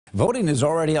Voting is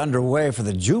already underway for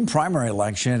the June primary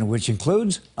election, which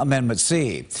includes Amendment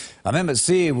C. Amendment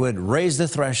C would raise the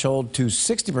threshold to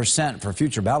 60% for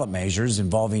future ballot measures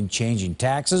involving changing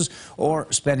taxes or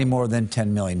spending more than $10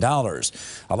 million.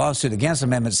 A lawsuit against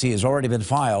Amendment C has already been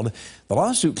filed. The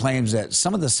lawsuit claims that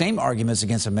some of the same arguments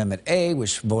against Amendment A,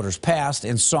 which voters passed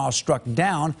and saw struck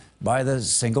down by the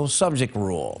single subject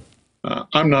rule.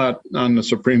 I'm not on the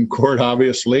Supreme Court,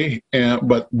 obviously,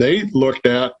 but they looked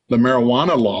at the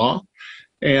marijuana law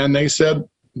and they said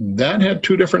that had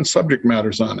two different subject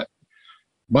matters on it.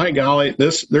 By golly,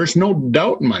 there's no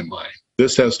doubt in my mind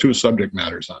this has two subject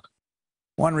matters on it.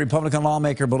 One Republican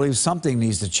lawmaker believes something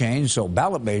needs to change so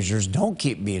ballot measures don't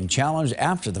keep being challenged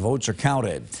after the votes are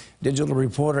counted. Digital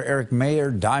reporter Eric Mayer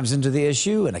dives into the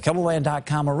issue in a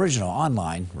KELOLAND.com original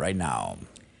online right now.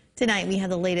 Tonight, we have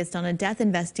the latest on a death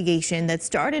investigation that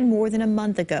started more than a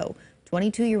month ago.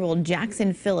 22-year-old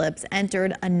Jackson Phillips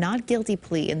entered a not guilty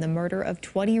plea in the murder of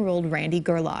 20-year-old Randy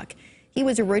Gerlach. He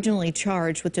was originally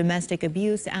charged with domestic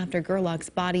abuse after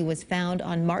Gerlach's body was found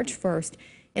on March 1st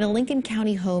in a Lincoln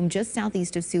County home just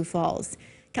southeast of Sioux Falls.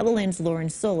 KELOLAND's Lauren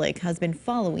Solik has been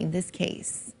following this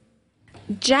case.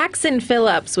 Jackson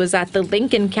Phillips was at the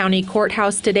Lincoln County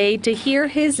Courthouse today to hear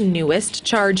his newest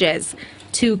charges: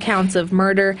 2 counts of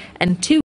murder and 2